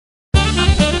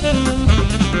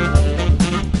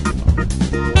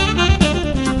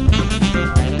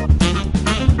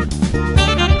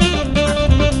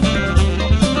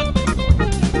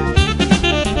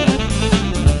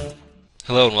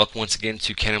Hello and welcome once again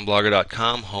to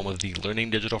CanonBlogger.com, home of the Learning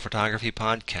Digital Photography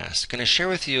podcast. I'm going to share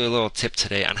with you a little tip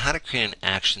today on how to create an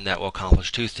action that will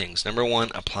accomplish two things. Number one,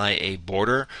 apply a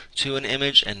border to an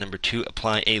image, and number two,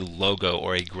 apply a logo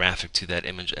or a graphic to that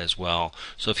image as well.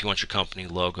 So if you want your company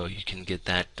logo, you can get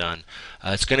that done.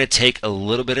 It's going to take a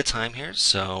little bit of time here,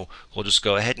 so we'll just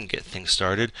go ahead and get things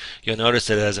started. You'll notice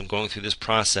that as I'm going through this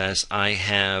process, I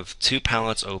have two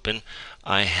palettes open.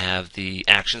 I have the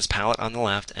Actions palette on the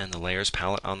left and the Layers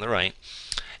palette on the right.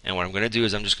 And what I'm going to do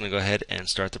is I'm just going to go ahead and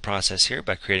start the process here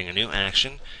by creating a new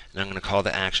action. And I'm going to call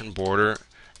the action Border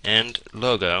and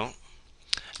Logo.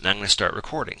 And I'm going to start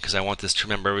recording because I want this to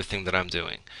remember everything that I'm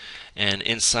doing. And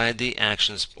inside the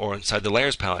Actions, or inside the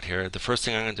Layers palette here, the first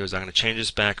thing I'm going to do is I'm going to change this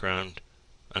background.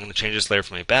 I'm going to change this layer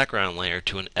from a background layer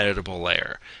to an editable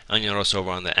layer. And you'll notice over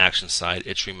on the action side,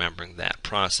 it's remembering that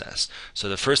process. So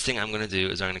the first thing I'm going to do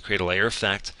is I'm going to create a layer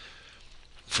effect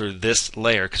for this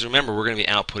layer, because remember, we're going to be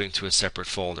outputting to a separate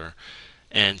folder.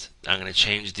 And I'm going to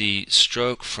change the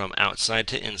stroke from outside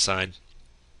to inside.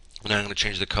 And I'm going to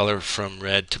change the color from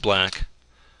red to black.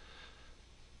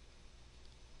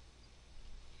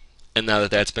 And now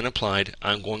that that's been applied,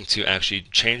 I'm going to actually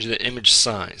change the image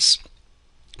size,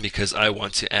 because I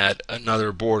want to add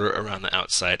another border around the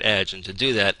outside edge, and to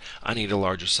do that I need a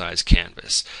larger size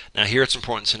canvas. Now here it's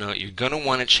important to note you're going to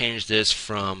want to change this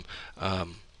from a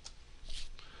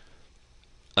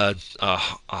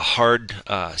hard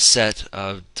set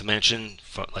of dimension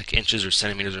like inches or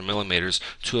centimeters or millimeters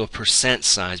to a percent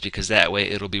size, because that way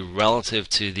it'll be relative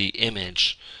to the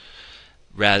image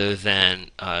rather than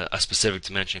a specific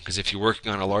dimension, because if you're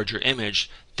working on a larger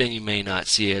image, then you may not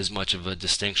see as much of a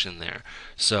distinction there.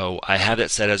 So I have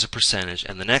that set as a percentage,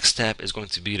 and the next step is going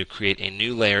to be to create a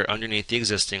new layer underneath the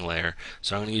existing layer.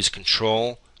 So I'm going to use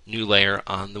Control New Layer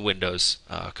on the Windows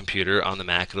computer. On the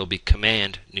Mac it'll be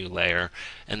Command New Layer,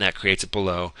 and that creates it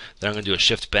below. Then I'm going to do a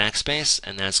Shift Backspace,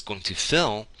 and that's going to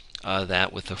fill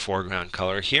that with the foreground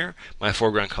color here. My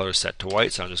foreground color is set to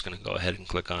white, so I'm just going to go ahead and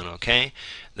click on OK.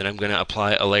 Then I'm going to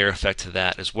apply a layer effect to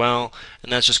that as well,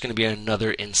 and that's just going to be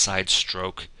another inside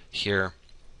stroke here.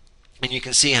 And you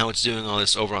can see how it's doing all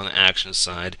this over on the action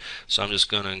side. So I'm just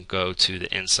going to go to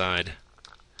the inside,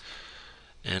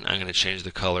 and I'm going to change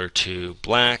the color to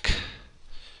black.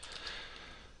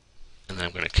 And then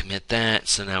I'm going to commit that,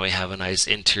 so now we have a nice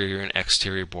interior and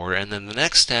exterior border. And then the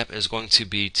next step is going to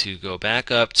be to go back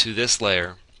up to this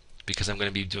layer, because I'm going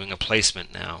to be doing a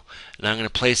placement now. And I'm going to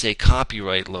place a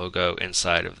copyright logo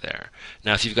inside of there.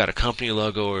 Now if you've got a company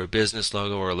logo or a business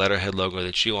logo or a letterhead logo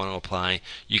that you want to apply,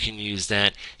 you can use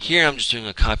that. Here I'm just doing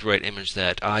a copyright image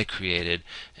that I created.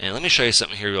 And let me show you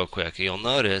something here real quick. You'll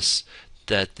notice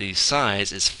that the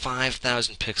size is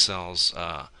 5,000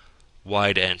 pixels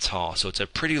wide and tall, so it's a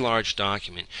pretty large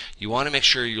document. You want to make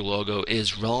sure your logo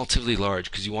is relatively large,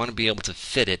 because you want to be able to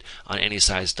fit it on any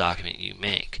size document you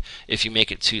make. If you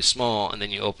make it too small and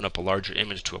then you open up a larger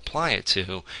image to apply it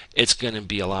to, it's going to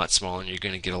be a lot smaller and you're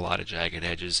going to get a lot of jagged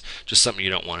edges, just something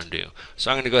you don't want to do. So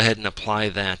I'm going to go ahead and apply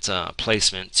that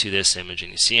placement to this image,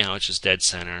 and you see how it's just dead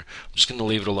center. I'm just going to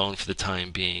leave it alone for the time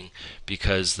being,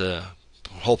 because the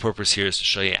whole purpose here is to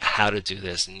show you how to do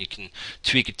this, and you can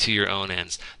tweak it to your own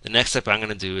ends. The next step I'm going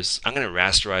to do is I'm going to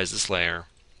rasterize this layer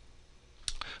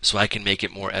so I can make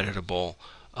it more editable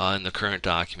in the current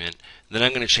document. And then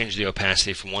I'm going to change the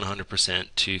opacity from 100%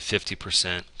 to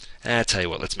 50%. And I tell you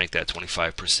what, let's make that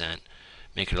 25%.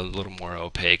 Make it a little more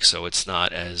opaque so it's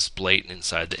not as blatant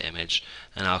inside the image,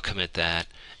 and I'll commit that.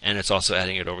 And it's also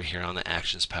adding it over here on the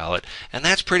Actions palette. And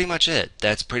that's pretty much it.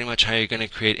 That's pretty much how you're going to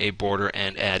create a border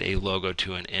and add a logo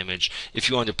to an image. If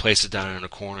you wanted to place it down in a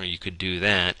corner, you could do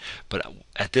that. But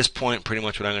at this point, pretty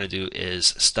much what I'm going to do is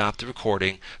stop the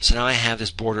recording. So now I have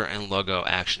this border and logo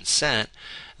action set.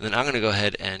 And then I'm going to go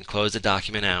ahead and close the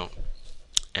document out.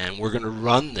 And we're going to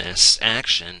run this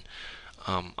action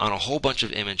on a whole bunch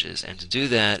of images. And to do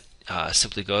that,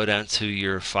 simply go down to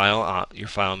your file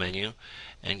menu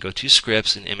and go to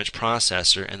Scripts and Image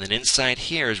Processor, and then inside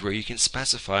here is where you can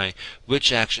specify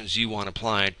which actions you want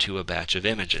applied to a batch of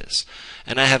images.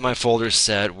 And I have my folders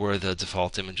set where the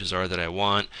default images are that I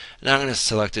want, and I'm going to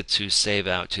select it to save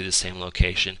out to the same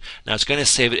location. Now it's going to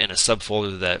save it in a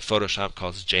subfolder that Photoshop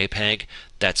calls JPEG.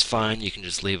 That's fine, you can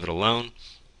just leave it alone.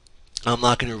 I'm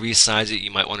not going to resize it. You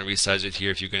might want to resize it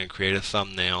here if you're going to create a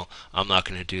thumbnail. I'm not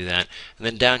going to do that. And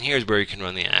then down here is where you can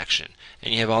run the action.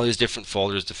 And you have all these different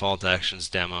folders, default actions,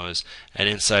 demos, and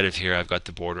inside of here I've got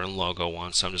the border and logo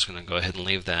one, so I'm just going to go ahead and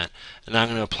leave that. And I'm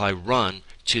going to apply run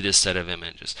to this set of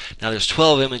images. Now there's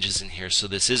 12 images in here, so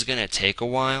this is going to take a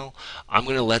while. I'm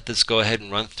going to let this go ahead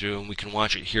and run through, and we can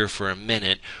watch it here for a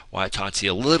minute while I talk to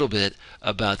you a little bit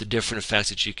about the different effects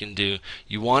that you can do.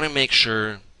 You want to make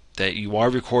sure that you are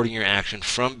recording your action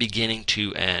from beginning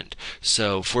to end.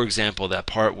 So for example, that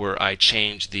part where I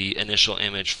changed the initial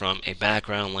image from a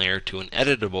background layer to an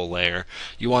editable layer,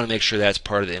 you want to make sure that's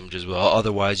part of the image as well,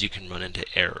 otherwise you can run into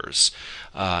errors.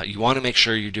 You want to make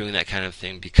sure you're doing that kind of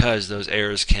thing, because those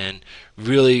errors can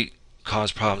really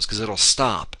cause problems, because it'll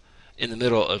stop in the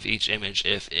middle of each image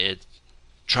if it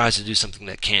tries to do something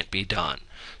that can't be done.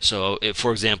 So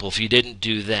for example, if you didn't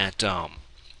do that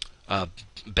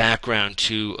background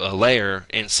to a layer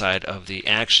inside of the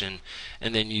action,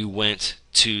 and then you went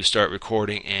to start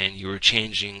recording and you were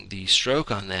changing the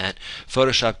stroke on that,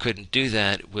 Photoshop couldn't do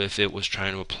that if it was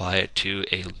trying to apply it to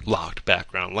a locked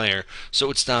background layer, so it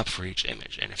would stop for each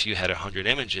image. And if you had 100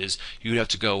 images, you would have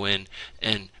to go in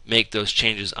and make those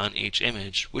changes on each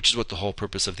image, which is what the whole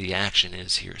purpose of the action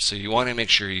is here. So you want to make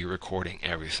sure you're recording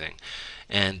everything.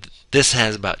 And this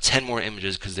has about 10 more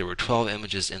images because there were 12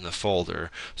 images in the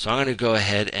folder. So I'm going to go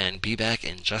ahead and be back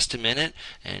in just a minute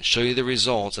and show you the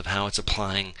results of how it's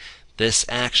applying this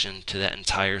action to that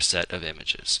entire set of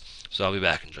images. So I'll be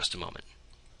back in just a moment.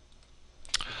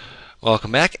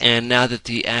 Welcome back, and now that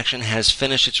the action has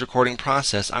finished its recording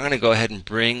process, I'm going to go ahead and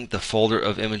bring the folder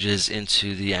of images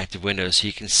into the active window so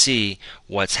you can see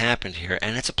what's happened here,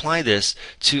 and it's applied this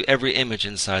to every image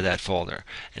inside that folder.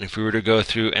 And if we were to go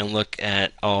through and look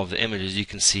at all of the images, you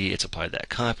can see it's applied that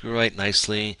copyright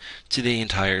nicely to the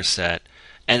entire set,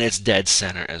 and it's dead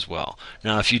center as well.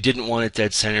 Now if you didn't want it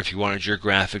dead center, if you wanted your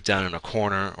graphic down in a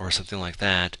corner or something like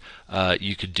that,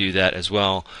 you could do that as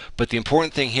well. But the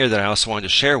important thing here that I also wanted to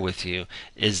share with you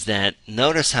is that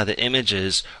notice how the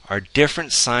images are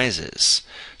different sizes.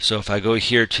 So if I go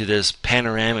here to this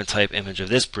panorama type image of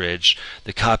this bridge,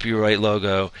 the copyright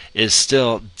logo is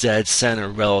still dead center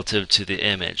relative to the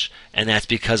image, and that's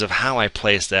because of how I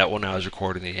placed that when I was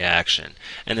recording the action.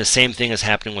 And the same thing is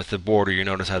happening with the border. You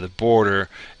notice how the border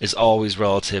is always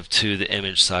relative to the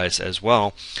image size as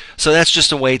well. So that's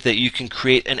just a way that you can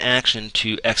create an action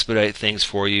to expedite things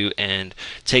for you and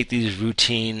take these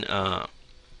routine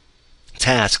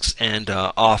tasks and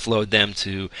offload them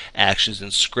to actions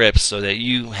and scripts so that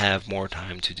you have more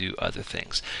time to do other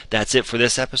things. That's it for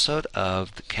this episode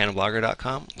of the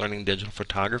CanonBlogger.com Learning Digital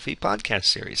Photography podcast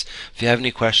series. If you have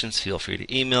any questions, feel free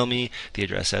to email me. The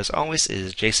address, as always,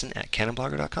 is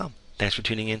jason@CanonBlogger.com. Thanks for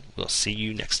tuning in. We'll see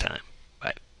you next time.